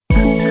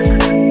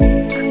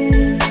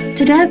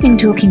Today I've been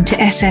talking to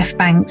SF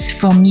Banks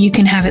from You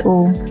Can Have It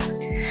All.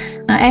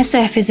 Now,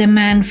 SF is a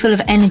man full of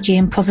energy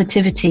and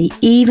positivity,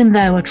 even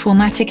though a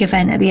traumatic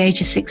event at the age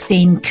of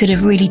 16 could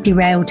have really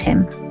derailed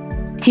him.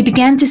 He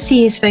began to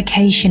see his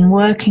vocation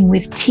working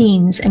with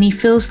teens, and he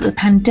feels that the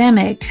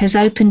pandemic has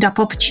opened up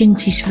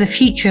opportunities for the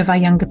future of our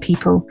younger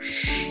people.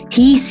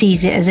 He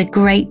sees it as a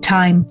great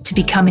time to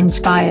become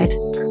inspired.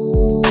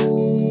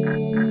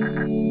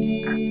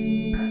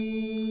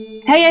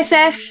 Hey,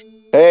 SF.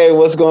 Hey,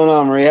 what's going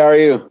on, Marie? How are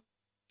you?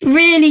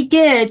 Really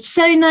good.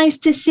 So nice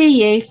to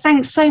see you.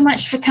 Thanks so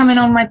much for coming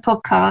on my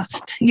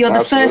podcast. You're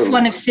the first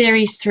one of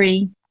series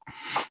 3.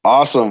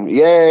 Awesome.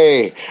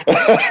 Yay.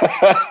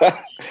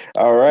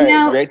 All right.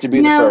 It's great to be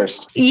the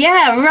first.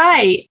 Yeah,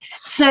 right.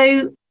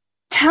 So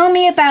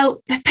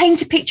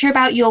paint a picture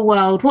about your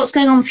world. What's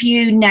going on for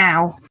you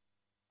now?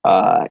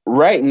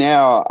 Right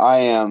now, I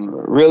am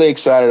really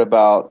excited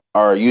about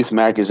our youth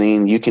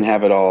magazine, You Can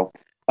Have It All,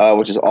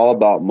 which is all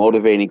about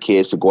motivating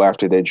kids to go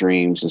after their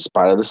dreams in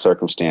spite of the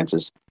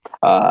circumstances,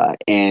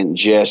 and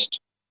just,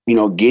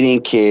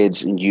 getting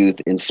kids and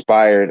youth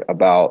inspired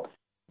about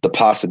the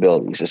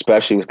possibilities,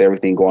 especially with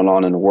everything going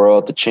on in the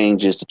world, the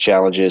changes, the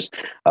challenges.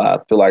 I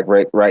feel like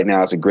right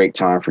now is a great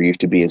time for youth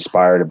to be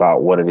inspired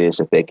about what it is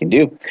that they can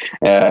do.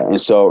 And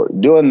so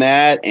doing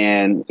that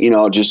and,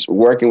 just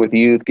working with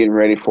youth, getting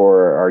ready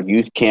for our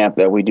youth camp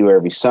that we do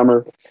every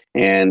summer,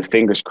 and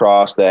fingers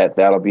crossed that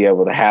that'll be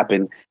able to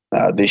happen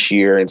this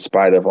year in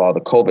spite of all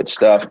the COVID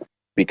stuff,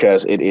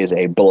 because it is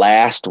a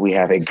blast. We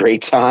have a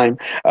great time.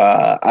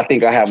 I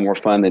think I have more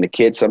fun than the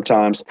kids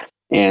sometimes.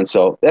 And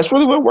so that's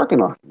really what we're working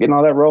on, getting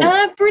all that rolling.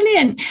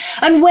 Brilliant.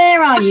 And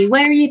where are you?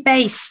 Where are you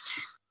based?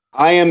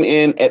 I am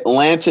in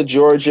Atlanta,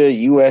 Georgia,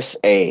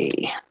 USA.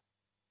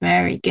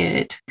 Very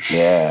good.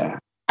 Yeah.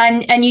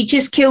 And you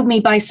just killed me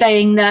by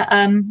saying that,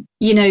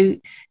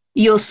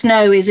 your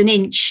snow is an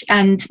inch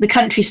and the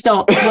country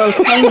stops. Well,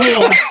 same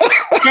here.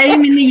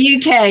 Same in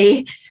the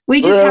UK. We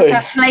just have to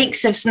have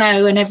flakes of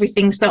snow and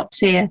everything stops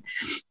here.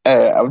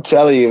 I'm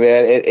telling you,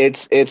 man,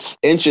 it's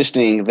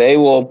interesting.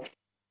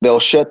 They'll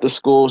shut the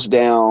schools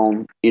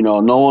down,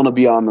 no one will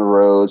be on the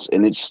roads,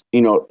 and it's,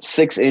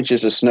 6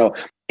 inches of snow.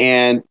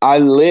 And I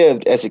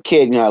lived as a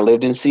kid, I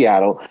lived in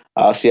Seattle,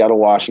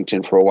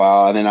 Washington for a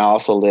while. And then I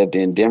also lived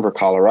in Denver,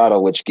 Colorado,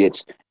 which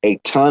gets a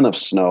ton of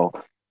snow.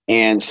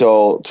 And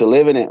so to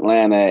live in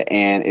Atlanta,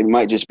 and it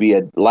might just be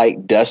a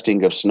light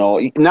dusting of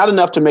snow, not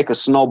enough to make a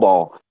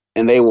snowball,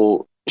 and they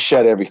will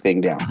shut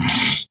everything down.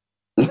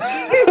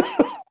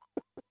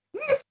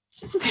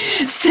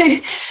 So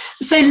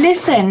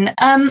listen,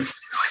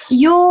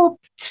 your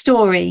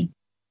story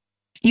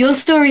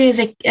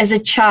as a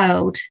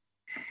child,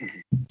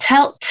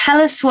 tell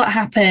us what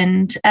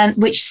happened, and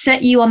which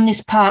set you on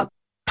this path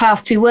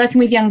to be working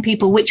with young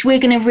people, which we're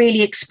going to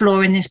really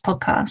explore in this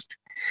podcast.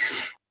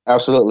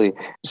 Absolutely.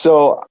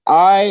 So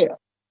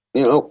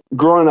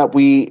growing up,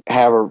 we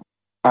had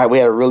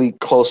a really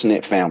close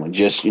knit family.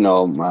 Just,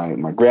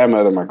 my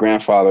grandmother, my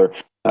grandfather,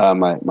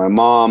 my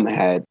mom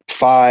had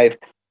 6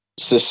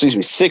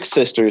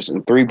 sisters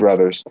and 3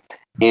 brothers.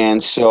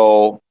 And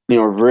so,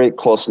 a very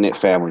close knit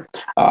family.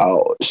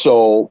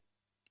 So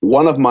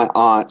one of my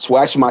aunts,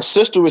 actually my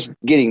sister was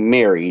getting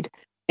married,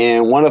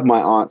 and one of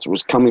my aunts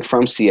was coming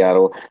from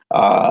Seattle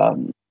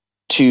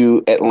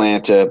to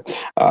Atlanta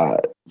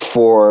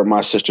for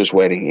my sister's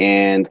wedding.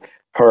 And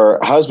her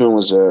husband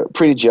was a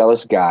pretty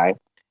jealous guy,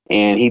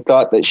 and he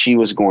thought that she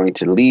was going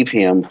to leave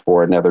him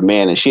for another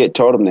man. And she had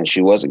told him that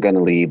she wasn't going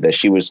to leave, that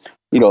she was,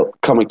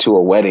 coming to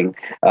a wedding.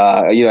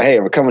 Hey,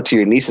 we're coming to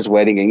your niece's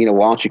wedding, and,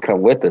 why don't you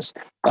come with us?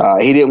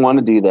 He didn't want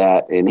to do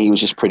that, and he was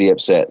just pretty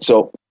upset.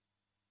 So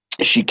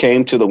she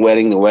came to the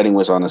wedding. The wedding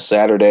was on a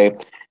Saturday.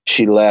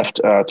 She left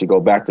to go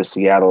back to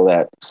Seattle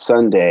that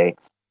Sunday.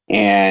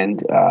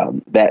 And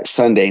that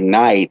Sunday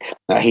night,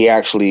 he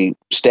actually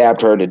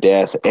stabbed her to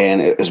death,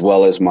 and as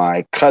well as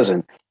my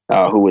cousin,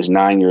 who was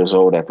 9 years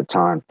old at the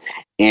time.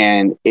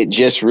 And it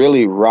just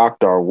really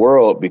rocked our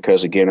world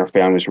because, again, our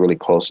family was really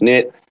close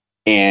knit,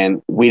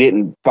 and we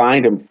didn't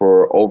find them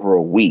for over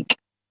a week.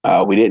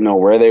 We didn't know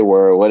where they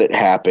were, what had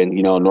happened.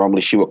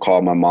 Normally she would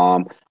call my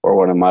mom or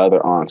one of my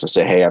other aunts and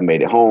say, hey, I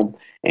made it home.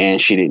 And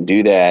she didn't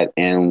do that.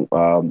 And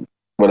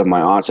one of my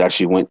aunts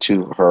actually went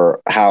to her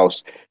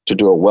house to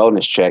do a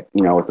wellness check,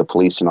 with the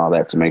police and all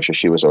that, to make sure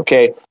she was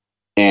okay.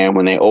 And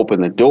when they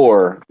opened the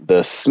door,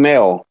 the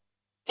smell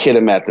hit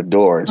them at the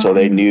door. And so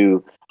they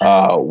knew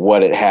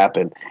what had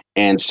happened.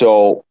 And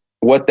so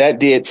what that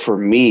did for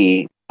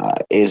me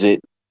is it,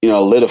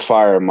 lit a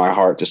fire in my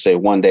heart to say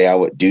one day I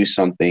would do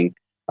something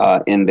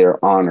in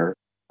their honor,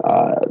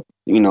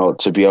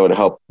 to be able to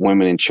help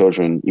women and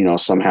children,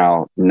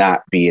 somehow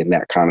not be in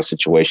that kind of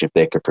situation if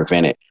they could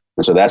prevent it.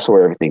 And so that's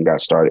where everything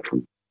got started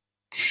from.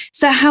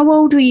 So how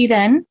old were you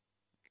then?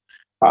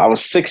 I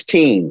was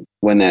 16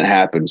 when that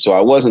happened. So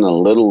I wasn't a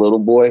little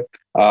boy,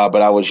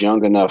 but I was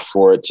young enough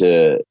for it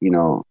to,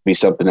 be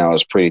something that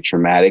was pretty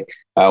traumatic.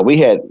 We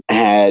had,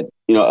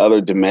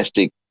 other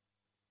domestic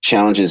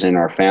challenges in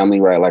our family,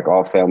 right? Like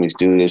all families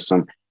do. There's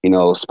some,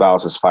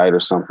 spouses fight or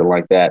something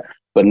like that,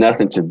 but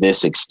nothing to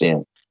this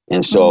extent.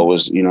 And so it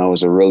was, it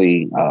was a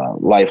really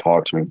life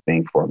altering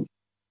thing for me.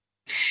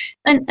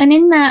 And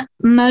in that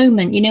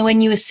moment, when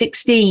you were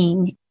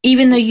 16,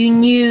 even though you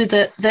knew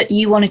that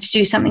you wanted to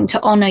do something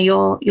to honor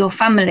your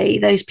family,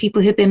 those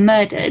people who'd been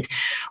murdered,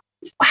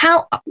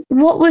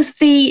 what was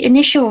the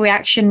initial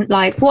reaction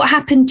like? What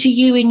happened to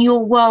you in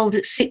your world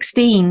at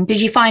 16?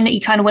 Did you find that you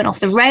kind of went off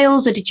the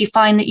rails, or did you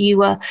find that you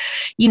were,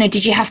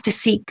 did you have to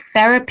seek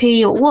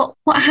therapy, or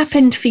what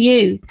happened for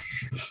you?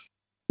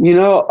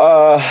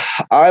 The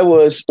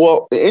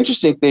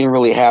interesting thing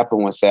really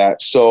happened with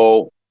that.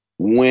 So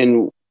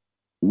when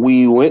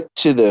we went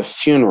to the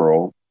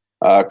funeral,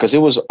 because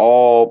it was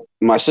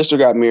my sister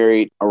got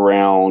married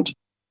around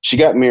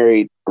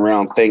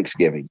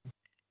Thanksgiving.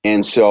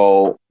 And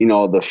so,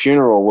 the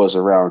funeral was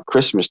around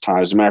Christmas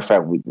time. As a matter of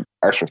fact, the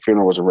actual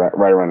funeral was right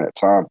around that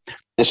time.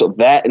 And so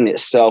that in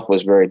itself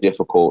was very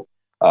difficult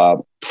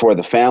for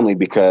the family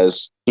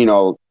because,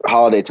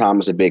 holiday time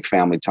is a big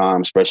family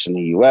time, especially in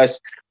the U.S.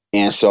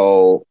 And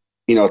so,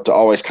 to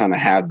always kind of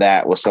have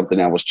that was something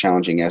that was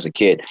challenging as a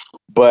kid.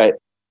 But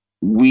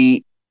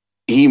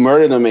he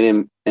murdered him,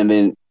 and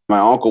then my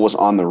uncle was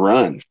on the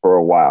run for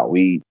a while.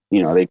 They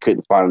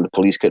couldn't find him. The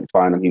police couldn't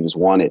find him. He was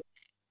wanted.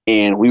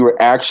 And we were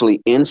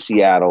actually in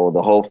Seattle,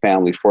 the whole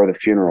family, for the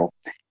funeral.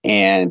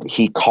 And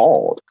he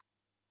called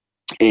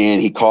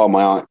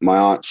my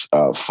aunt's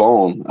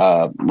phone,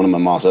 one of my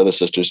mom's other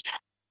sisters.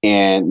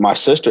 And my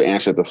sister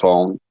answered the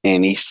phone,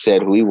 and he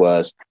said who he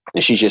was,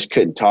 and she just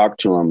couldn't talk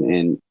to him.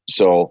 And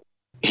so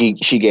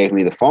she gave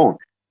me the phone,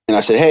 and I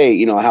said,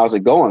 hey, how's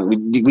it going? We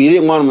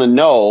didn't want him to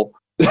know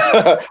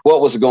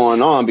what was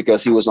going on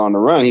because he was on the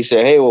run. He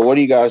said, hey, well, what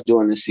are you guys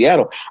doing in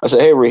Seattle? I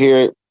said, hey, we're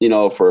here,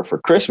 for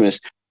Christmas.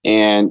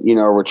 And,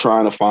 we're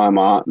trying to find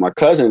my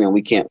cousin, and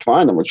we can't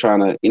find him. We're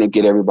trying to,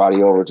 get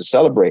everybody over to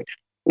celebrate.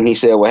 And he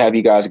said, well, have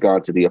you guys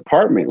gone to the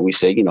apartment? And we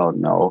said,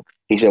 no.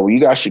 He said, well, you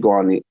guys should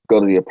go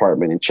to the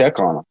apartment and check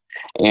on him.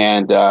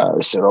 And I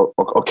said, oh,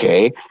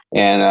 okay.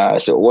 And I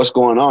said, what's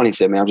going on? He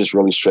said, man, I'm just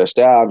really stressed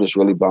out. I'm just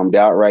really bummed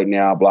out right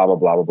now, blah, blah,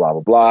 blah, blah, blah,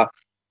 blah, blah.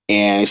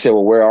 And he said,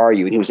 well, where are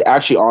you? And he was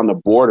actually on the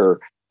border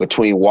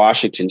between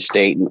Washington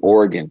State and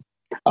Oregon,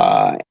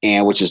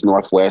 and which is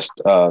Northwest,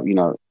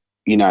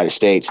 United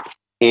States.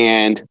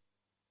 And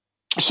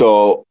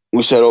so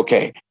we said,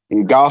 okay. And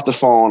he got off the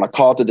phone. I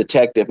called the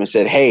detective and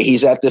said, hey,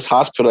 he's at this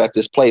hospital at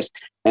this place.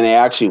 And they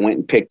actually went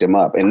and picked him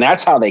up. And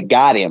that's how they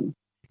got him.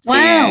 Wow.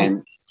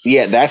 And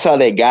yeah, that's how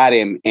they got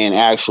him, and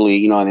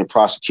actually, and then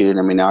prosecuted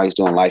him. And now he's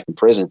doing life in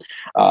prison.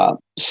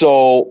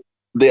 So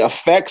the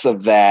effects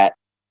of that,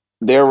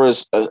 there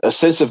was a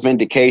sense of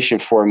vindication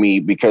for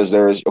me because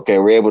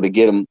we're able to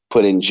get him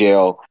put in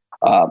jail.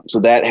 So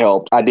that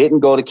helped. I didn't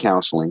go to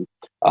counseling.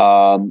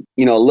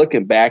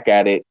 Looking back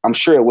at it, I'm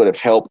sure it would have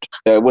helped.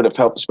 It would have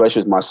helped,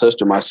 especially with my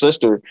sister. My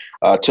sister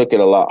took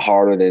it a lot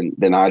harder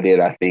than I did,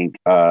 I think,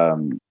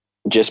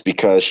 just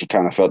because she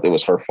kind of felt it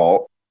was her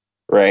fault,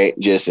 right?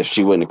 Just if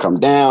she wouldn't have come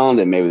down,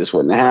 then maybe this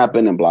wouldn't have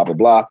happened and blah, blah,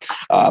 blah.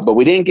 But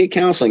we didn't get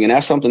counseling, and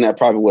that's something that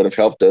probably would have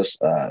helped us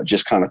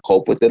just kind of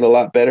cope with it a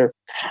lot better.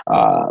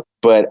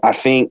 But I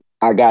think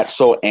I got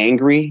so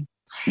angry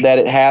that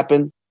it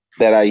happened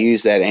that I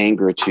used that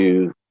anger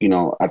to,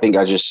 I think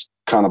I just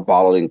kind of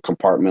bottled and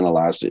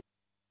compartmentalized it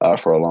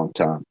for a long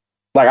time.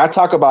 Like I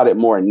talk about it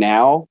more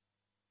now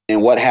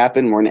and what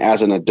happened more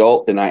as an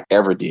adult than I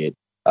ever did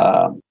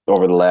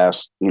over the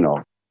last,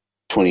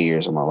 20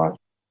 years of my life.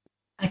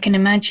 I can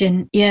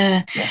imagine.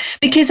 Yeah.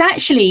 Because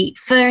actually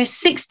for a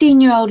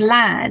 16-year-old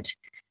lad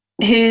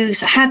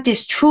who's had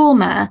this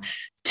trauma,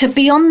 to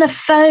be on the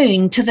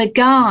phone to the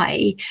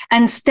guy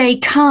and stay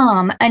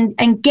calm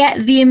and get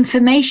the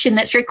information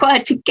that's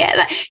required to get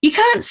that. You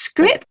can't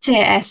script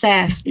it,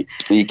 SF.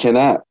 You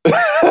cannot.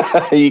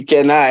 You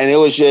cannot. And it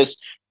was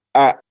just,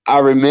 I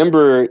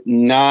remember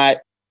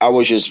I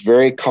was just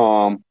very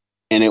calm,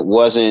 and it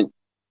was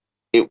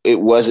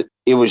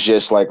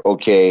just like,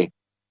 okay,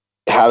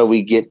 how do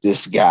we get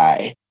this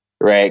guy?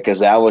 Right.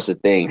 Cause that was the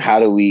thing. How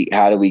do we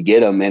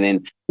get him? And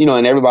then,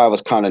 and everybody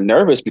was kind of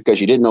nervous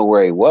because you didn't know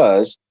where he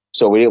was.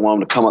 So we didn't want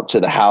him to come up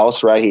to the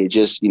house, right? He had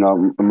just,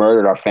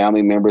 murdered our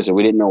family members, and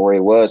we didn't know where he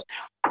was.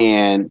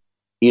 And,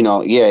 it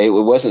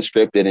wasn't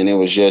scripted, and it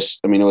was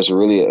just, it was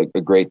really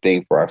a great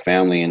thing for our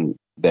family, and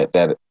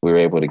that we were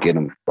able to get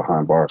him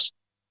behind bars.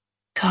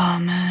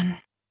 God, man.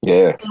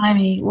 Yeah.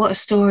 Blimey, what a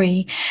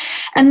story.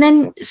 And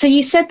then, so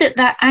you said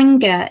that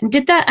anger,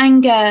 did that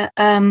anger,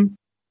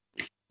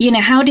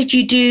 how did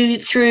you do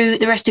through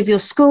the rest of your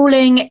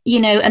schooling,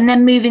 and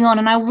then moving on?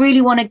 And I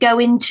really want to go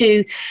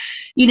into,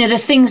 the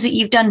things that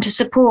you've done to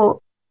support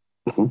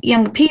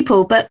young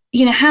people. But,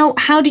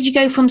 how did you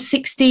go from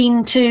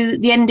 16 to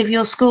the end of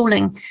your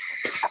schooling?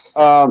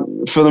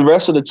 For the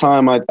rest of the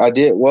time, I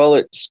did well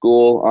at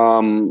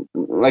school.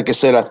 Like I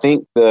said, I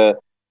think the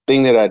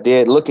thing that I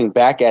did, looking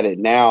back at it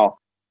now,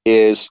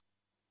 is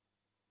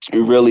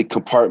really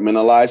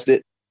compartmentalized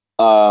it,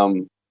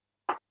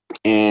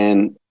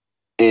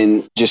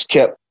 and just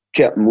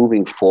kept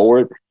moving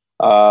forward.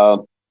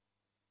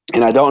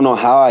 And I don't know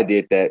how I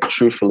did that,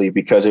 truthfully,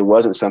 because it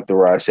wasn't something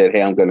where I said,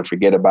 hey, I'm going to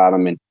forget about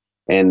him and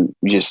and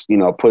just,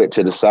 put it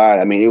to the side.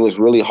 I mean, it was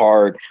really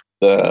hard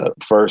the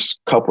first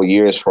couple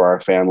years for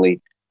our family,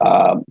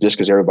 just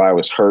because everybody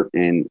was hurt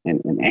and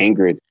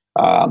angered.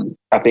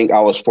 I think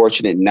I was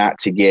fortunate not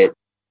to get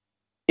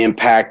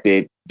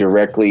impacted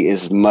directly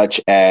as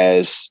much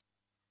as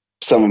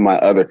some of my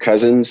other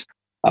cousins.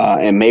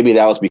 And maybe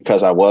that was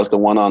because I was the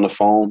one on the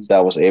phone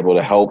that was able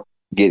to help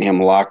get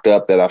him locked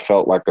up, that I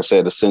felt, like I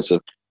said, a sense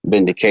of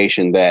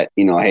vindication that,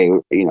 hey,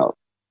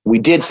 we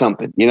did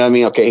something, you know what I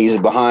mean? Okay, he's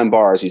behind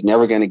bars. He's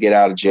never going to get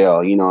out of jail,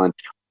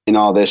 and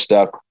all this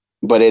stuff.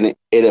 But it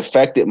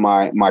affected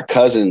my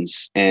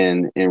cousins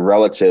and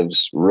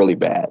relatives really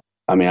bad.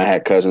 I mean, I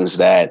had cousins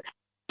that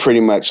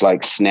pretty much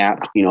like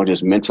snapped,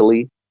 just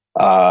mentally.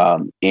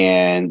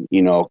 And,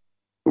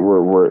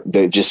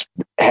 they just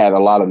had a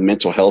lot of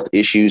mental health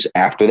issues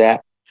after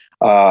that.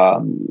 A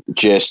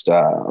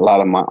lot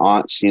of my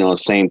aunts,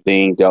 same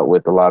thing, dealt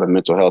with a lot of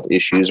mental health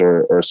issues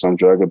or some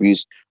drug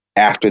abuse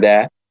after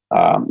that,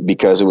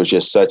 because it was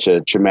just such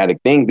a traumatic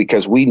thing,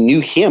 because we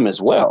knew him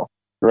as well.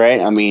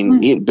 Right. I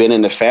mean, he'd been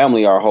in the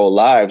family our whole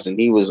lives, and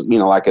he was,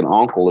 like an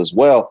uncle as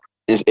well.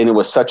 And it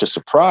was such a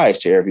surprise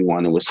to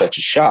everyone. It was such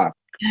a shock.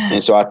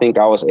 And so I think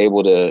I was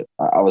able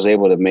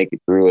to make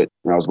it through it.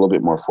 And I was a little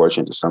bit more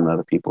fortunate to some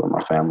other people in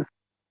my family.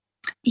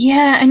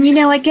 Yeah. And,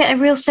 I get a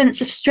real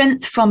sense of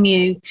strength from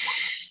you,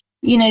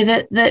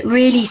 that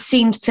really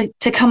seems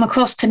to come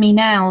across to me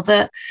now,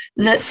 that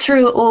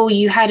through it all,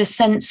 you had a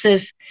sense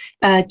of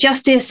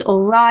justice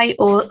or right,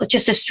 or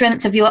just a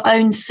strength of your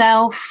own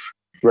self.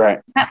 Right.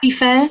 Would that be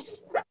fair?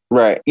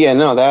 Right. Yeah,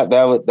 no,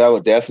 that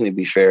would definitely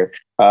be fair.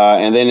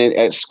 And then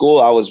at school,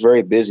 I was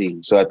very busy.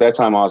 So at that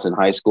time I was in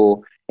high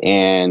school,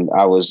 and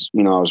I was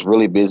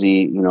really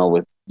busy,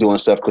 with doing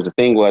stuff, because the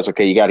thing was,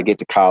 okay, you got to get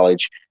to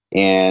college,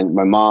 and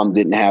my mom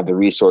didn't have the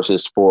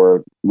resources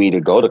for me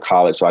to go to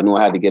college. So I knew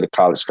I had to get a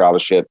college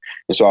scholarship.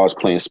 And so I was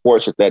playing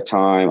sports at that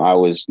time. I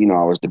was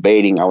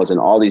debating. I was in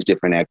all these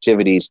different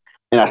activities.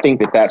 And I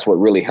think that's what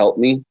really helped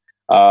me.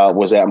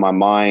 Was that my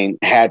mind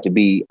had to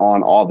be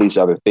on all these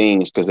other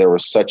things, because there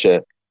was such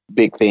a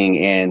big thing,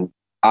 and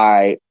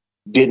I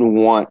didn't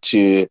want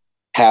to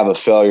have a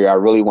failure. I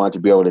really wanted to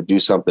be able to do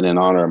something in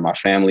honor of my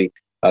family,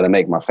 to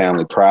make my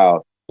family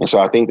proud. And so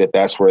I think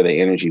that's where the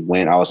energy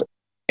went. I was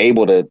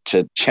able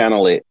to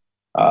channel it,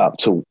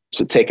 to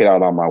take it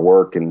out on my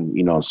work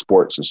and,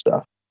 sports and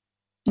stuff.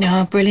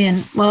 No,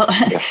 brilliant. Well,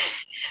 yeah.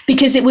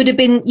 Because it would have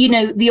been,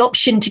 the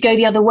option to go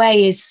the other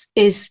way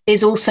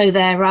is also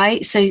there,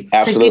 right? So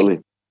absolutely.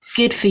 So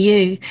good for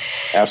you.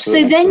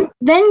 Absolutely. So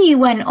then you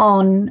went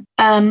on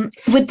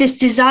with this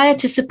desire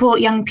to support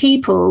young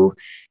people,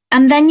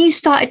 and then you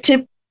started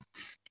to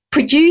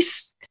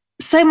produce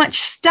so much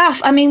stuff.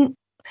 I mean,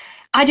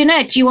 I don't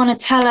know. Do you want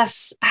to tell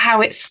us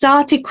how it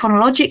started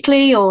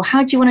chronologically, or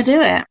how do you want to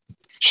do it?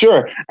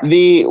 Sure.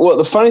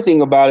 The funny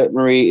thing about it,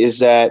 Marie, is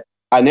that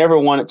I never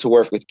wanted to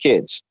work with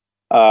kids.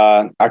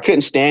 I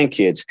couldn't stand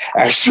kids,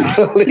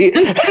 actually.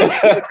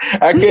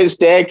 I couldn't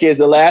stand kids.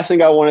 The last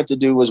thing I wanted to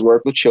do was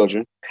work with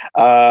children.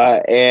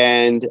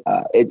 And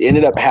it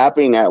ended up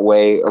happening that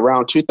way.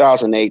 Around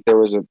 2008, there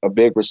was a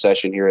big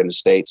recession here in the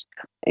States.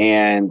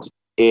 And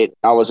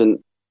I was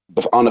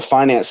on the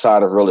finance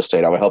side of real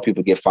estate. I would help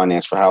people get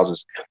finance for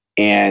houses.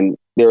 And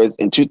there was,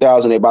 in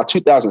 2008, about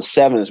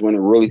 2007 is when it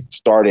really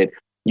started.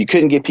 You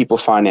couldn't get people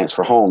finance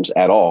for homes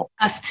at all.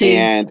 Us too.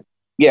 And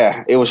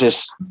yeah, it was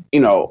just,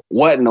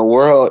 what in the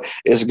world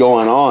is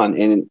going on?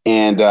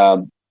 And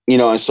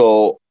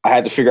so I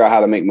had to figure out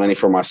how to make money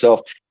for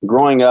myself.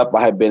 Growing up,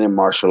 I had been in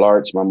martial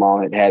arts. My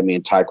mom had me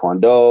in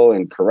Taekwondo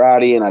and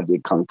karate, and I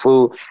did Kung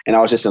Fu. And I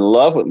was just in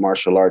love with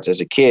martial arts as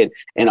a kid,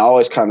 and I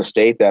always kind of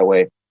stayed that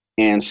way.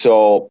 And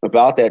so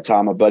about that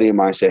time, a buddy of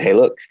mine said, hey,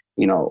 look,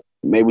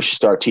 maybe we should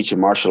start teaching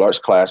martial arts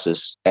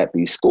classes at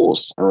these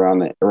schools around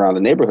the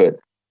neighborhood.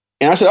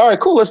 And I said, all right,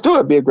 cool, let's do it.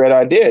 It'd be a great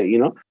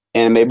idea,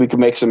 and maybe we could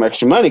make some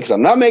extra money, because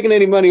I'm not making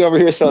any money over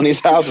here selling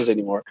these houses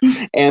anymore.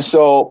 And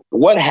so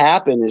what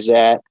happened is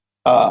that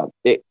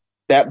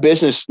that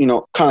business,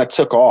 kind of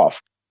took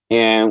off,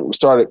 and we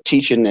started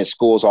teaching at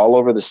schools all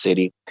over the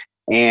city.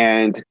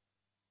 And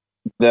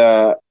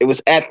it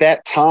was at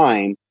that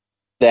time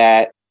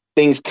that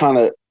things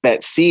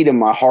that seed in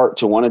my heart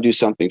to want to do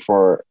something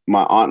for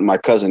my aunt and my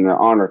cousin in their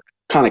honor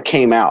kind of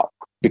came out,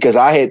 because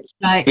I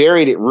had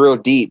buried it real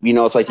deep.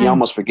 It's like you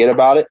almost forget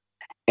about it.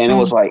 And it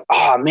was like,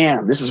 oh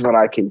man, this is what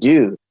I can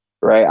do,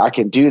 right? I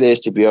can do this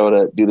to be able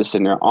to do this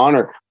in their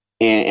honor.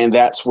 And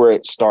that's where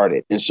it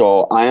started. And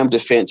so I Am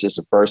Defense is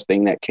the first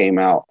thing that came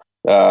out.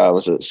 It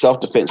was a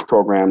self-defense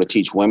program to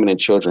teach women and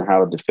children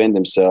how to defend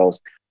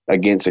themselves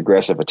against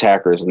aggressive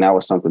attackers. And that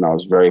was something I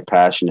was very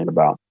passionate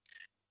about.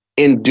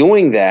 In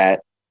doing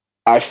that,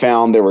 I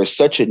found there was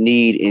such a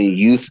need in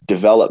youth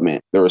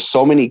development. There were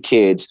so many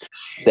kids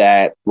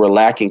that were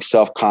lacking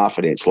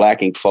self-confidence,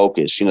 lacking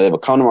focus. They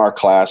would come to our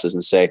classes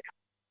and say,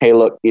 hey,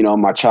 look,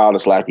 my child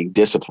is lacking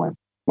discipline.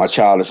 My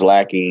child is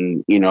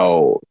lacking,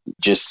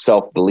 just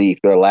self-belief.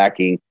 They're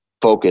lacking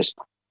focus.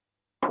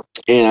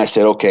 And I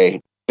said,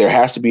 okay, there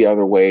has to be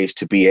other ways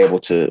to be able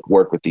to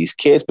work with these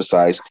kids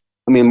besides,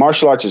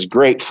 martial arts is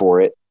great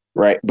for it,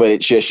 right? But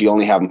it's just, you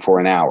only have them for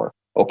an hour.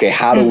 Okay,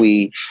 how do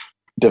we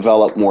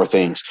develop more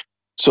things?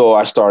 So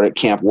I started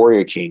Camp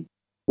Warrior King,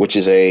 which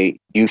is a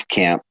youth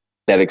camp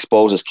that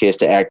exposes kids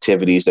to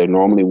activities they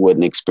normally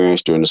wouldn't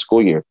experience during the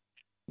school year.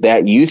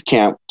 That youth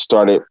camp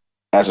started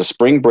as a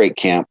spring break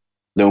camp,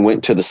 then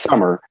went to the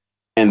summer,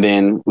 and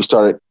then we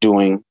started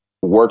doing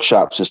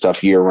workshops and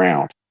stuff year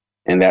round.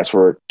 And that's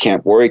where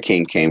Camp Warrior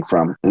King came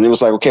from. And it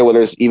was like, okay, well,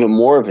 there's even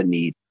more of a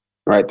need,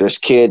 right? There's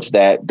kids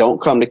that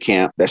don't come to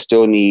camp that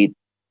still need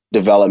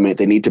development.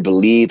 They need to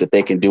believe that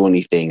they can do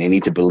anything. They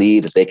need to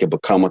believe that they can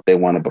become what they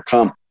want to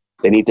become.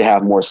 They need to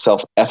have more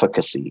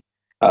self-efficacy,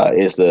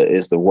 is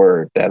the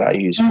word that I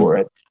use for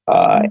it.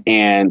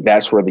 And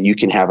that's where the You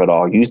Can Have It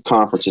All youth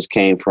conferences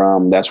came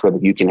from. That's where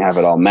the You Can Have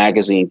It All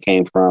magazine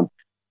came from,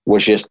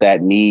 was just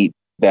that need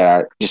that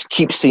I just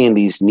keep seeing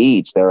these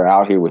needs that are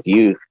out here with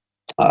youth.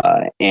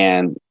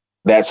 And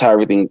that's how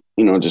everything,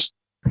 just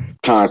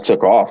kind of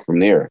took off from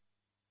there.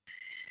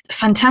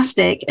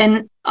 Fantastic.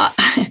 And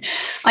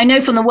I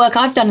know from the work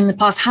I've done in the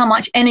past how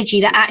much energy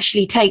that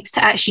actually takes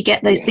to actually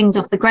get those things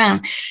off the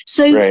ground.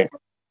 So right.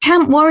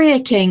 Camp Warrior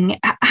King,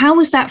 how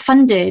was that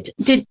funded?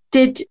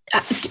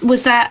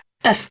 Was that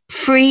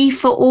free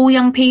for all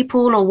young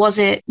people, or was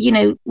it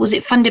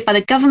funded by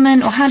the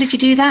government, or how did you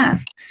do that?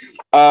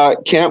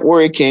 Camp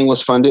Warrior King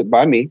was funded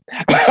by me.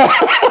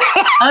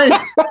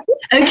 Oh,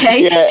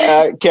 okay.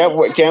 Yeah, Camp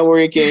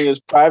Warrior King was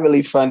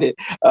privately funded.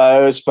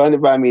 It was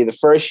funded by me. The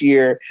first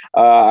year,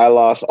 I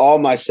lost all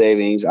my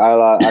savings.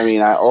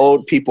 I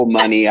owed people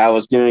money. I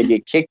was going to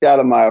get kicked out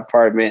of my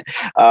apartment.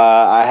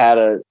 I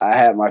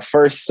had my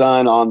first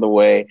son on the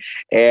way,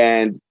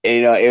 and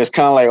it was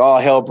kind of like all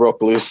hell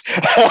broke loose.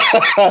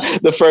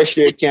 The first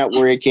year at Camp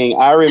Warrior King,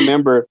 I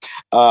remember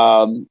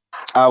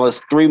I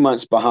was 3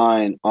 months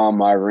behind on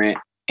my rent.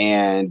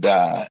 And,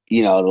 the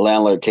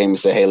landlord came and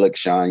said, "Hey, look,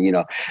 Sean,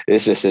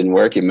 this just isn't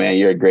working, man.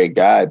 You're a great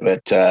guy,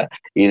 but,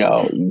 you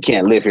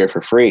can't live here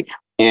for free."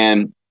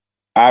 And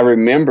I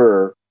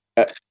remember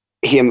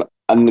him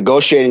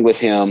negotiating with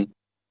him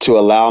to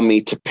allow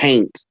me to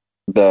paint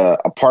the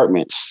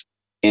apartments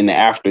in the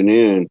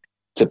afternoon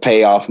to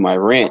pay off my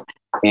rent.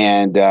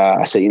 And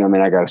I said,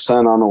 man, I got a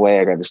son on the way.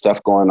 I got this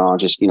stuff going on.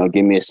 Just,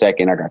 give me a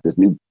second. I got this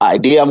new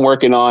idea I'm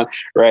working on.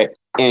 Right.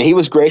 And he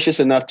was gracious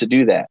enough to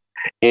do that.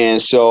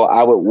 And so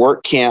I would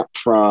work camp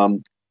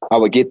I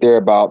would get there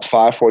about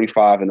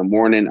 5:45 in the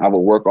morning. I would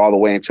work all the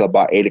way until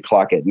about 8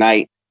 o'clock at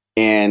night.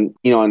 And,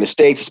 in the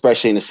States,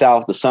 especially in the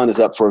South, the sun is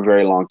up for a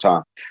very long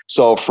time.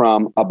 So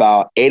from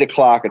about 8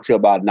 o'clock until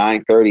about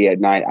 9:30 at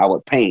night, I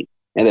would paint.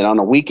 And then on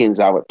the weekends,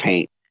 I would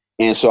paint.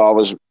 And so I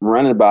was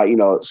running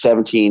about,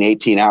 17,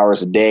 18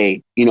 hours a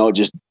day,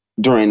 just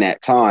during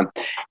that time.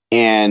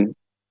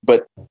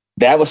 But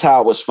that was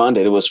how it was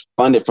funded. It was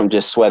funded from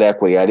just sweat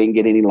equity. I didn't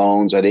get any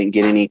loans. I didn't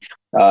get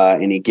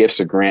any gifts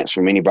or grants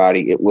from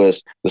anybody. It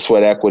was the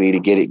sweat equity to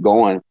get it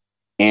going.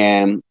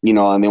 And,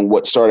 and then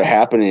what started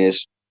happening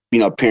is,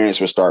 parents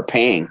would start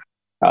paying.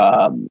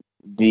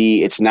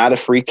 It's not a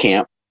free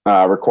camp,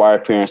 require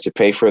parents to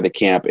pay for the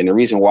camp. And the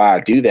reason why I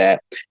do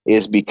that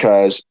is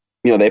because,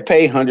 they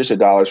pay hundreds of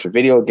dollars for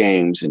video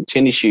games and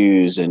tennis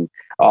shoes and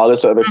all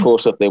this other cool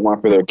stuff they want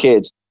for their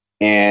kids.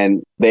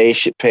 And they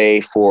should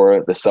pay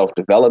for the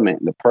self-development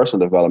and the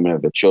personal development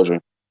of their children,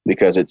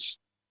 because it's,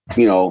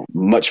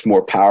 much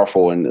more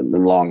powerful and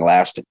long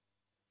lasting.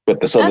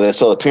 But so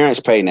the parents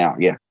pay now.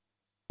 Yeah.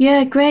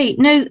 Yeah, great.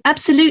 No,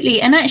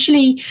 absolutely. And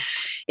actually,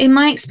 in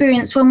my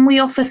experience, when we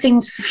offer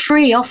things for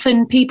free,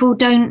 often people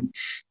don't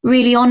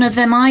really honor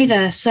them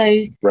either.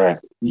 So, right.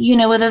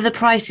 Whether the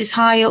price is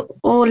high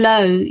or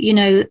low,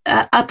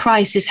 a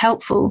price is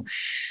helpful.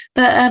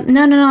 But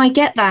no, I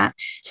get that.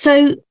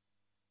 So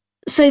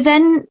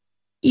then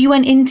you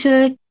went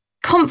into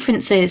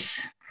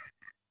conferences.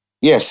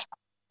 Yes.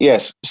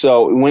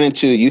 So we went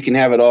into You Can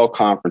Have It All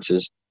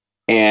conferences,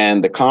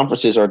 and the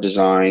conferences are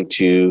designed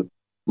to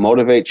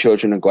motivate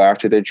children to go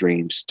after their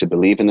dreams, to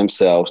believe in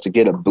themselves, to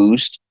get a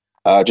boost.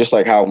 Just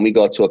like how when we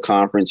go to a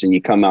conference and you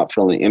come out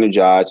feeling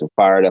energized and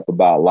fired up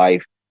about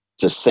life,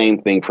 it's the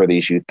same thing for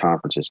these youth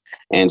conferences.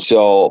 And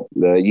so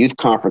the youth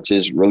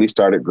conferences really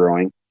started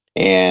growing,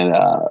 and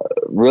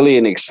really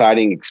an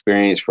exciting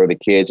experience for the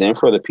kids and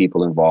for the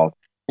people involved.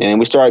 And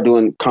we started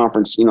doing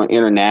conference,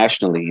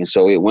 internationally. And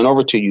so it went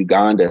over to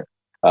Uganda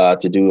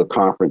to do a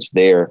conference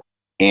there.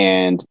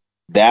 And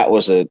that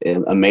was an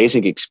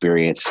amazing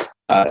experience,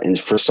 and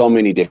for so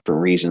many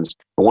different reasons.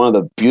 But one of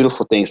the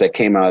beautiful things that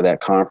came out of that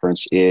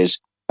conference is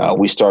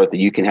we started the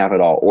You Can Have It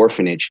All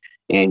orphanage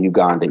in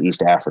Uganda,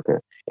 East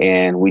Africa.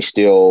 And we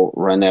still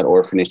run that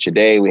orphanage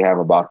today. We have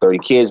about 30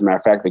 kids. Matter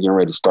of fact, they're getting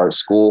ready to start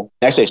school.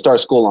 Actually, they start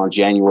school on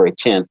January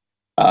 10th.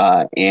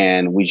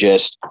 And we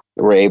just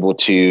were able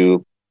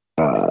to,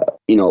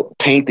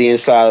 paint the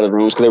inside of the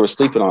rooms because they were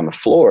sleeping on the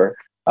floor.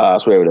 So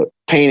we were able to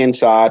paint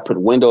inside, put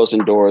windows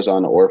and doors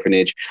on the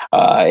orphanage,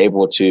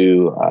 able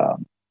to,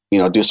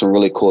 do some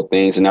really cool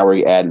things. And now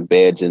we're adding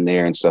beds in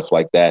there and stuff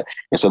like that.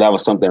 And so that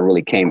was something that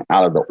really came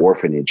out of the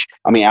orphanage.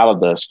 Out of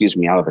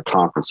the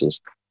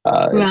conferences,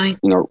 right.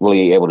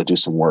 Really able to do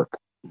some work.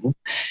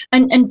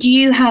 And do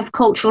you have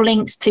cultural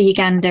links to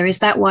Uganda? Is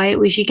that why it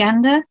was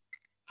Uganda?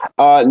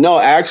 No,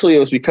 actually, it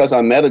was because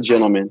I met a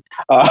gentleman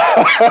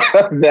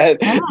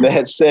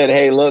that said,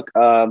 "Hey, look,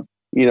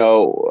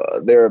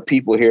 there are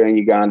people here in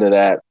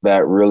Uganda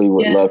that really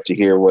would love to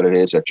hear what it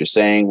is that you're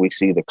saying. We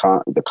see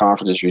the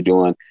conferences you're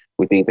doing.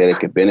 We think that it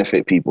could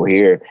benefit people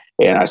here."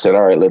 And I said,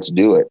 "All right, let's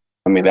do it."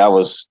 I mean, that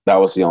was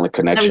the only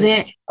connection.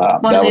 That was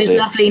it. One of those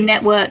lovely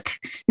network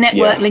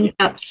link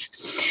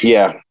ups.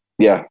 Yeah,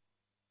 yeah.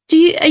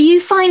 Are you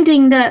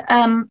finding that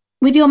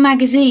with your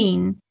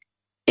magazine?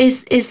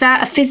 Is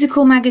that a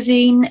physical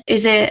magazine?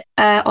 Is it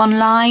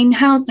online?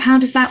 How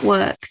does that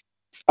work?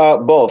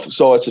 Both.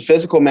 So it's a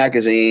physical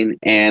magazine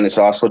and it's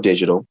also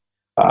digital.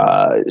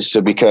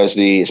 So because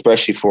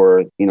especially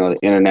for the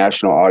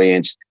international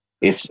audience,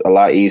 it's a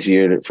lot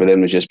easier for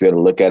them to just be able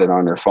to look at it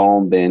on their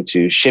phone than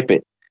to ship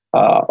it,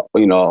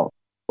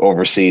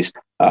 overseas.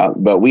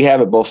 But we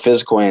have it both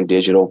physical and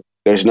digital.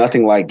 There's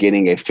nothing like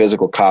getting a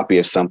physical copy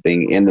of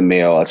something in the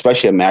mail,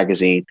 especially a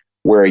magazine,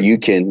 where you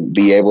can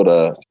be able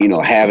to,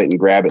 have it and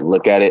grab it and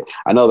look at it.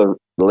 I know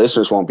the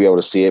listeners won't be able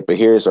to see it, but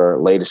here's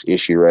our latest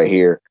issue right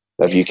here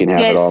of You Can Have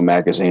It All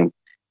magazine.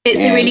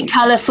 It's a really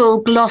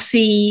colorful,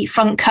 glossy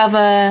front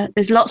cover.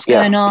 There's lots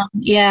going on.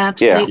 Yeah,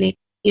 absolutely.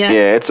 Yeah,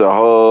 it's a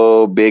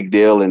whole big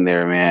deal in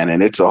there, man.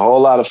 And it's a whole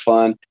lot of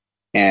fun.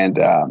 And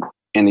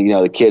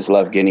the kids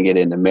love getting it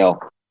in the mail.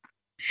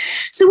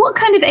 So what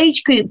kind of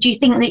age group do you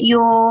think that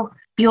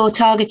you're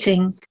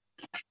targeting?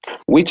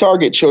 We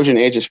target children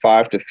ages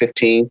 5 to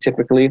 15,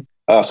 typically.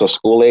 So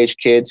school age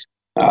kids.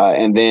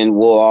 And then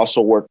we'll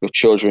also work with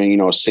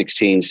children,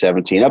 16,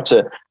 17, up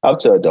to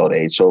adult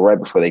age. So right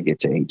before they get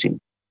to 18.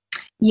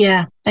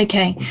 Yeah.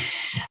 Okay.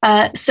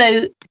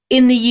 So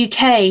in the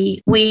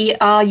UK,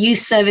 our youth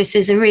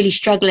services are really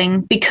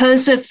struggling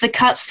because of the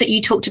cuts that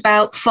you talked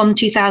about from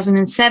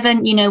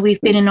 2007.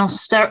 We've been in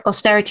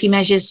austerity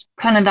measures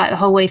kind of like the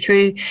whole way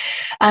through,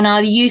 and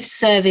our youth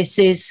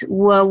services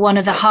were one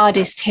of the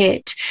hardest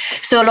hit.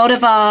 So a lot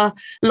of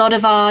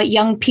our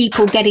young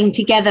people getting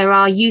together,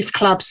 our youth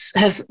clubs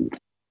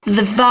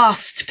the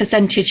vast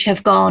percentage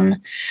have gone.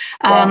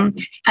 Wow.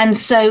 And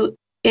so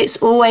it's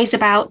always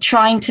about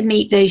trying to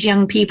meet those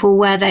young people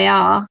where they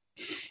are,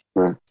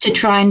 to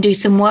try and do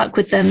some work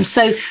with them.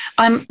 So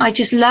I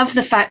just love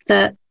the fact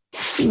that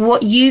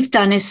what you've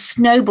done is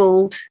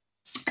snowballed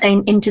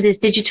into this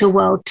digital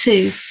world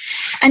too.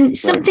 And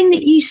something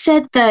that you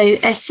said though,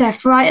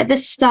 SF, right at the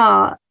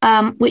start,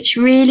 which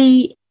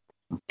really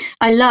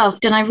I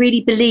loved and I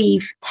really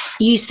believe,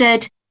 you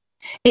said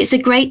it's a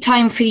great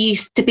time for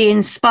youth to be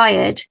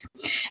inspired.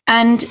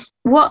 And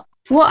what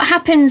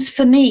happens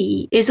for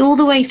me is all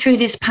the way through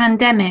this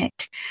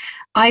pandemic,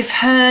 I've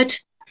heard,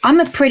 I'm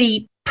a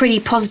pretty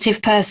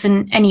positive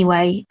person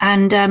anyway,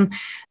 and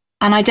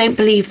I don't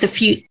believe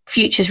the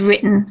future's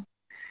written.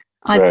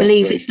 I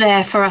believe it's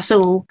there for us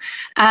all.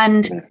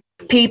 And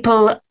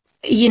people,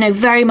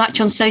 very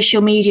much on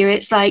social media,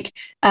 it's like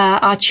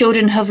our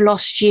children have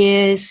lost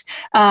years.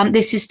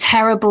 This is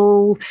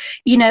terrible,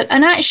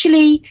 and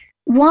actually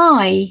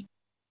why?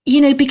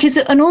 Because,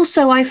 and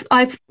also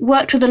I've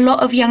worked with a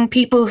lot of young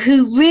people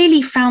who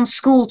really found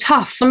school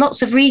tough for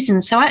lots of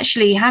reasons. So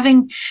actually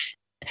having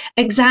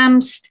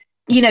exams,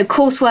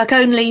 coursework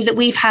only that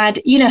we've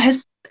had,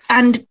 has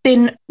and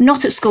been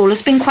not at school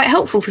has been quite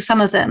helpful for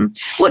some of them.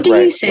 What do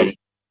you see?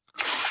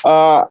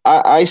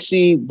 I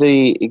see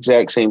the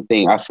exact same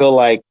thing. I feel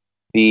like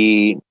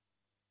the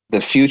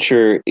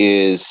future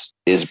is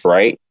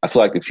bright. I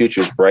feel like the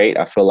future is bright.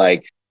 I feel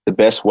like the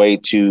best way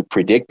to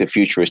predict the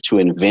future is to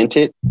invent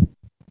it.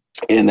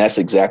 And that's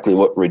exactly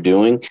what we're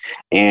doing.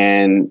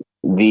 And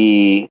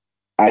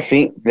I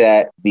think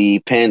that the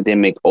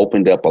pandemic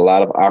opened up a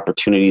lot of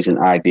opportunities and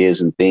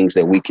ideas and things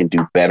that we can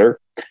do better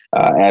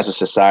as a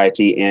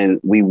society. And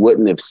we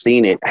wouldn't have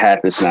seen it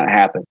had this not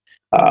happened.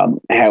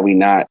 Had we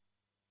not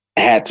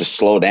had to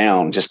slow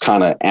down, just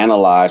kind of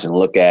analyze and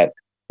look at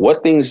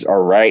what things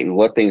are right and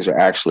what things are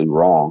actually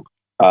wrong.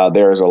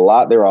 There are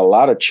a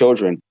lot of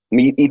children. I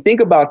mean, you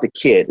think about the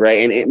kid,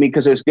 right? And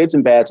because there's goods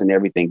and bads and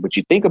everything, but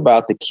you think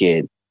about the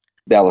kid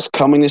that was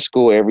coming to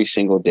school every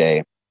single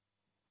day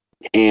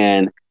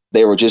and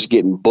they were just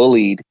getting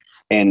bullied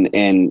and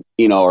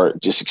or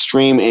just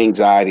extreme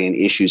anxiety and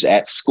issues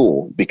at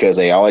school because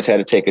they always had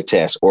to take a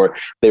test, or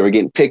they were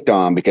getting picked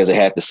on because they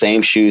had the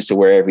same shoes to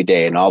wear every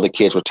day and all the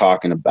kids were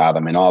talking about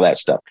them and all that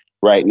stuff.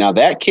 Right now,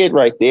 that kid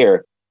right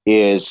there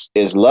is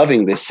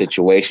loving this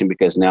situation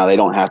because now they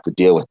don't have to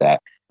deal with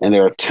that. And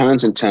there are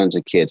tons and tons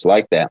of kids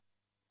like that.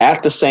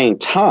 At the same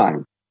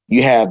time,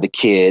 you have the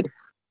kid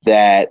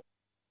that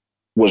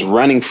was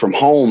running from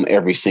home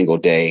every single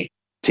day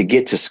to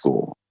get to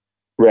school,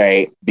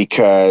 right?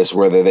 Because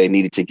whether they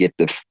needed to get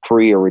the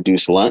free or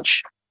reduced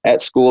lunch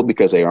at school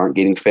because they aren't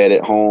getting fed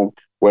at home,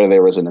 whether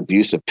there was an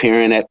abusive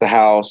parent at the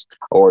house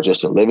or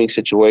just the living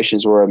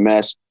situations were a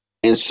mess.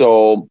 And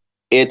so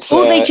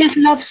or they just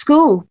love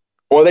school.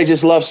 Or they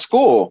just love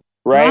school,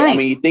 right? I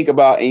mean, you think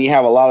about, and you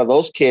have a lot of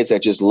those kids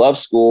that just love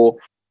school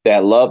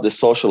that love the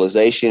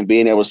socialization,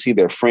 being able to see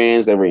their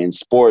friends, they were in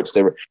sports,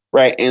 they were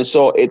right. And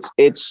so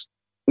it's,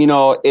 you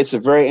know, it's a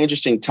very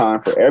interesting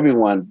time for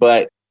everyone,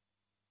 but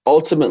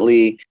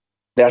ultimately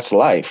that's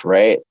life,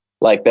 right?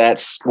 Like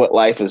that's what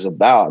life is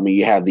about. I mean,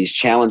 you have these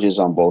challenges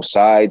on both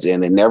sides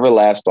and they never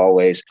last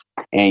always.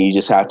 And you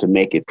just have to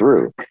make it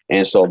through.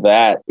 And so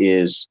that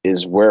is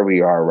where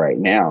we are right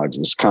now. It's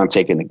just kind of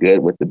taking the good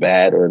with the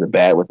bad, or the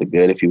bad with the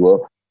good, if you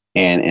will,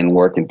 and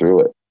working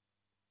through it.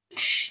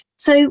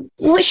 So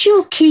what's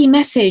your key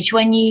message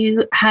when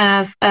you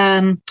have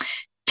Camp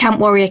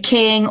Warrior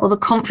King or the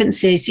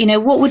conferences? You know,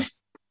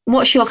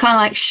 what's your kind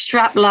of like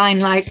strap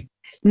line, like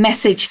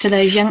message to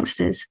those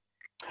youngsters?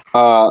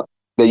 That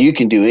you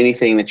can do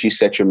anything that you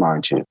set your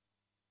mind to.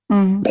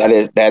 Mm.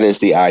 That is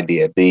the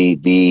idea.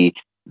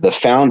 The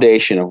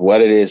foundation of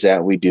what it is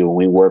that we do when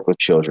we work with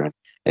children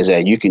is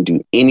that you can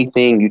do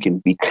anything, you can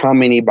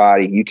become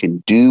anybody, you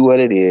can do what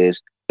it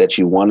is that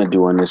you want to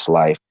do in this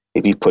life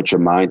if you put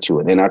your mind to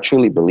it. And I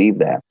truly believe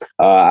that.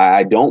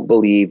 I don't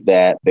believe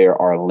that there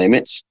are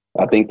limits.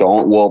 I think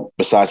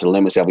besides the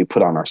limits that we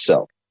put on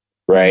ourselves,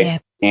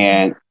 right?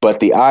 Yeah. But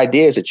the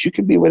idea is that you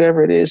can be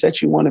whatever it is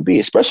that you want to be,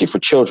 especially for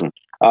children.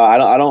 I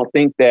don't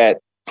think that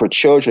for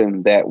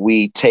children that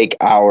we take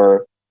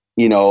our,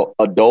 you know,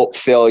 adult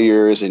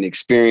failures and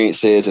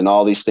experiences and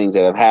all these things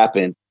that have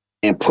happened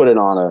and put it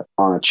on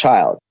a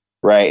child,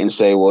 right? And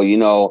say, well, you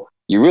know,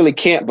 you really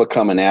can't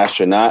become an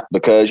astronaut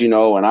because, you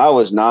know, when I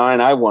was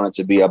 9, I wanted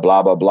to be a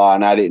blah, blah, blah,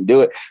 and I didn't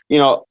do it. You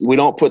know, we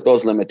don't put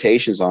those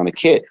limitations on a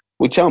kid.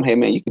 We tell them, hey,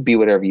 man, you can be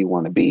whatever you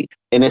want to be.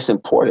 And it's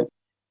important.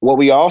 What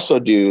we also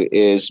do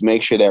is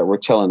make sure that we're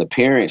telling the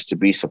parents to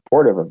be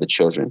supportive of the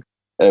children,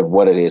 of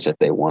what it is that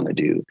they want to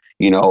do.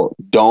 You know,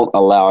 don't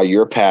allow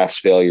your past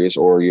failures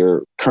or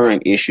your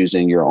current issues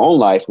in your own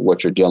life,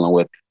 what you're dealing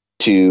with,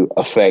 to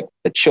affect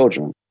the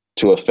children,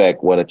 to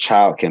affect what a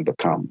child can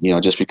become. You know,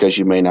 just because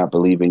you may not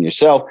believe in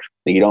yourself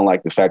and you don't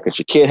like the fact that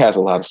your kid has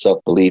a lot of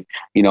self-belief,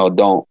 you know,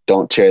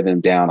 don't tear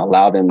them down.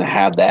 Allow them to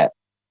have that,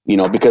 you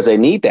know, because they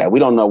need that. We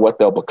don't know what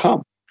they'll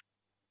become.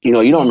 You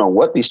know, you don't know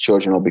what these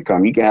children will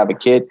become. You can have a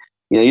kid,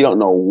 you know, you don't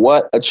know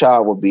what a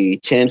child will be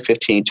 10,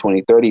 15,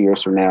 20, 30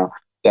 years from now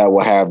that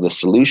will have the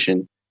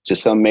solution to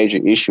some major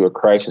issue or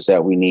crisis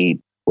that we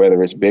need,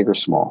 whether it's big or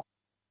small.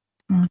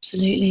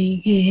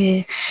 Absolutely.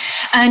 Yeah.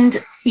 And,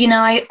 you know,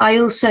 I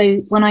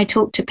also, when I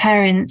talk to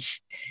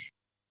parents,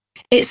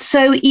 it's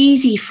so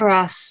easy for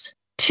us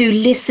to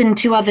listen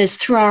to others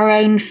through our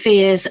own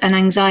fears and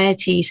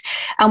anxieties.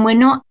 And we're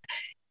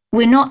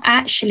not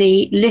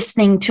actually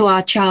listening to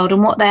our child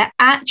and what they're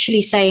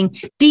actually saying,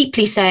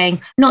 deeply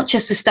saying, not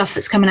just the stuff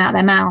that's coming out of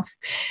their mouth.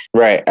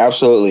 Right.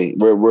 Absolutely.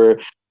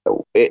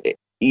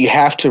 You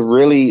have to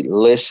really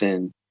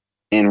listen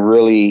and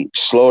really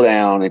slow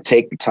down and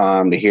take the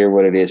time to hear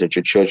what it is that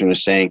your children are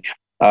saying,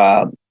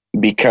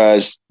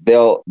 because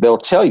they'll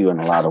tell you in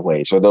a lot of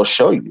ways, or they'll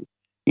show you,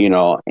 you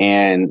know,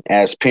 and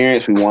as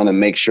parents, we want to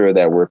make sure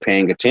that we're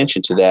paying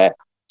attention to that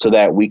so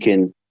that we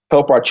can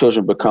help our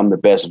children become the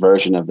best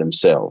version of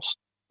themselves,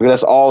 because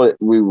that's all that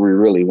we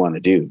really want to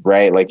do.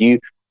 Right. Like I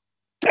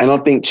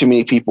don't think too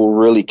many people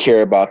really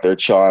care about their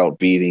child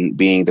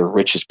being the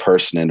richest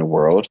person in the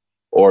world,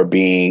 or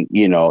being,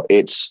 you know,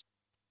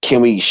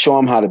 can we show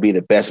them how to be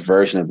the best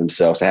version of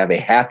themselves, to have a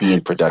happy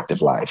and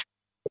productive life?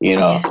 You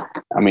know,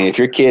 I mean, if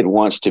your kid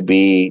wants to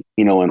be,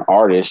 you know, an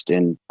artist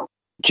and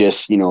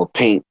just, you know,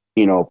 paint,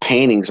 you know,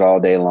 paintings all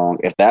day long,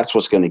 if that's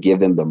what's going to give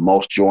them the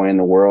most joy in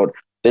the world,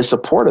 then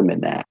support them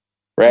in that.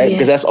 Right.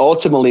 Because that's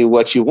ultimately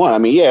what you want. I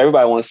mean, yeah,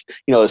 everybody wants,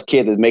 you know, this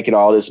kid is making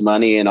all this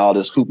money and all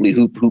this hoop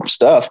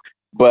stuff.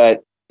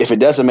 But if it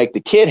doesn't make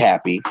the kid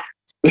happy,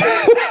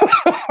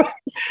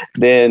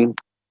 then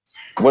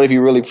what have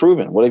you really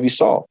proven? What have you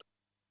solved?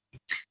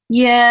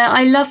 Yeah,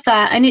 I love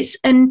that. And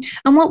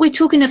and what we're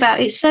talking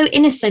about, it's so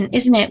innocent,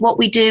 isn't it? What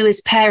we do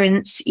as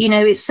parents, you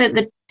know, it's so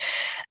and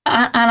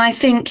I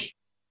think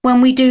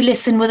when we do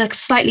listen with a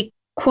slightly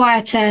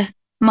quieter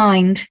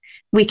mind,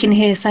 we can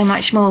hear so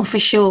much more, for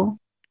sure.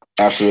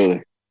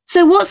 Absolutely.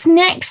 So what's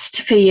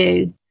next for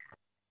you?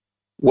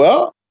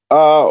 Well,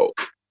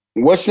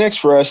 what's next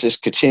for us is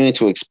continuing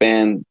to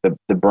expand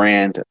the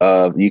brand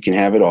of You Can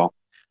Have It All,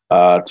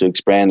 to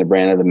expand the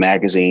brand of the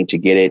magazine, to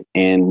get it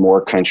in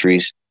more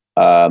countries.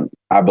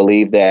 I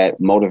believe that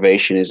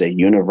motivation is a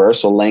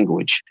universal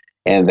language,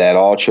 and that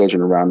all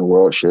children around the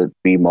world should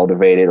be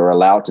motivated, or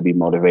allowed to be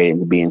motivated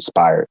and to be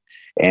inspired.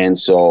 And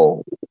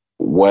so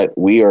what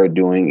we are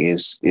doing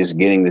is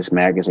getting this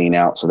magazine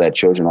out so that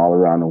children all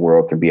around the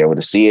world can be able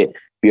to see it,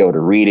 be able to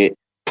read it,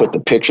 put the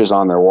pictures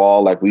on their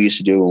wall like we used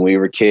to do when we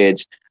were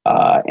kids,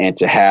 and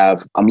to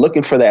have, I'm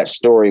looking for that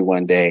story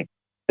one day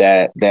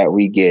that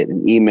we get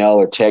an email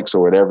or text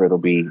or whatever it'll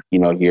be, you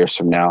know, years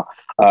from now,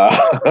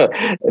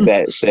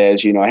 that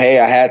says, you know, hey,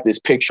 I had this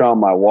picture on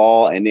my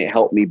wall and it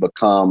helped me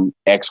become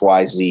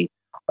XYZ.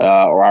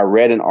 Or I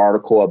read an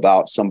article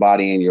about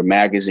somebody in your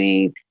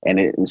magazine and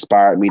it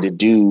inspired me to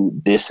do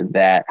this and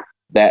that.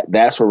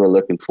 That's what we're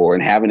looking for.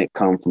 And having it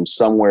come from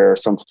somewhere,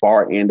 some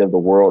far end of the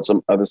world,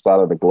 some other side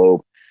of the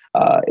globe,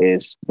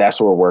 that's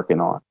what we're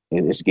working on.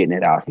 is getting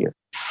it out here.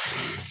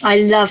 I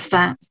love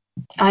that.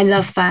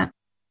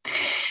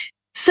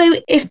 So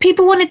if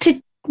people wanted to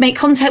make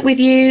contact with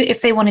you,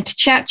 if they wanted to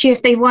chat to you,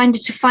 if they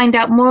wanted to find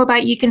out more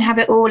about You Can Have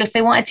It All, if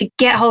they wanted to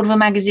get hold of a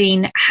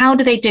magazine, how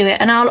do they do it?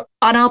 And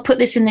I'll put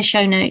this in the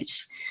show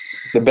notes.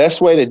 The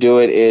best way to do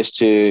it is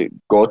to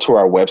go to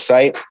our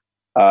website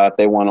if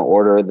they want to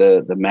order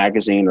the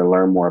magazine or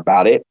learn more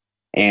about it.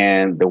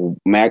 And the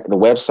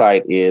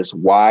website is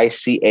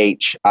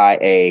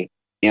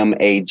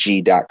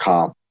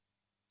YCHIAMAG.com.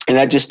 And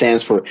that just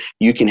stands for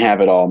You Can Have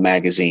It All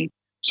magazine.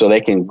 So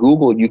they can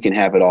Google You Can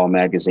Have It All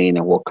magazine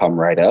and we'll come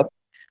right up.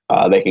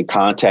 They can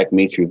contact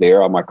me through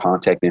there. All my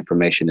contact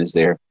information is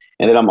there.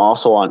 And then I'm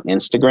also on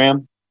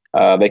Instagram.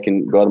 They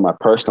can go to my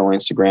personal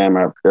Instagram.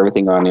 I have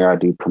everything on there I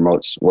do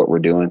promotes what we're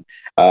doing.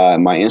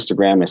 My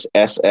Instagram is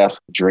SF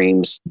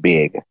Dreams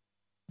Big.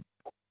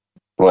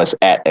 Well, it's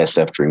at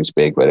SF Dreams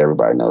Big, but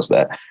everybody knows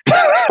that.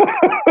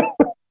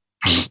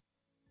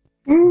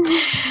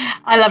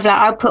 I love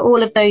that. I'll put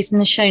all of those in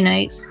the show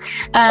notes.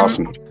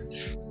 Awesome.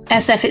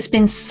 SF, it's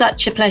been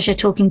such a pleasure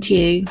talking to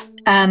you.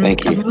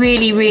 Thank you. I've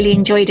really, really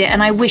enjoyed it.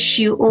 And I wish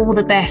you all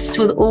the best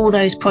with all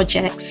those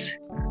projects.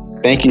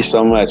 Thank you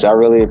so much. I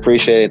really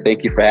appreciate it.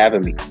 Thank you for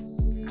having me.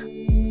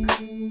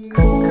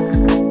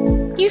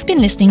 You've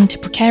been listening to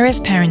Precarious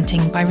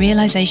Parenting by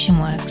Realization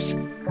Works.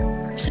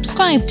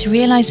 Subscribe to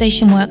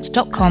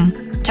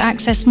realizationworks.com to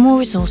access more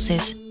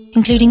resources,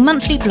 including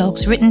monthly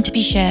blogs written to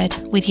be shared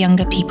with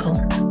younger people.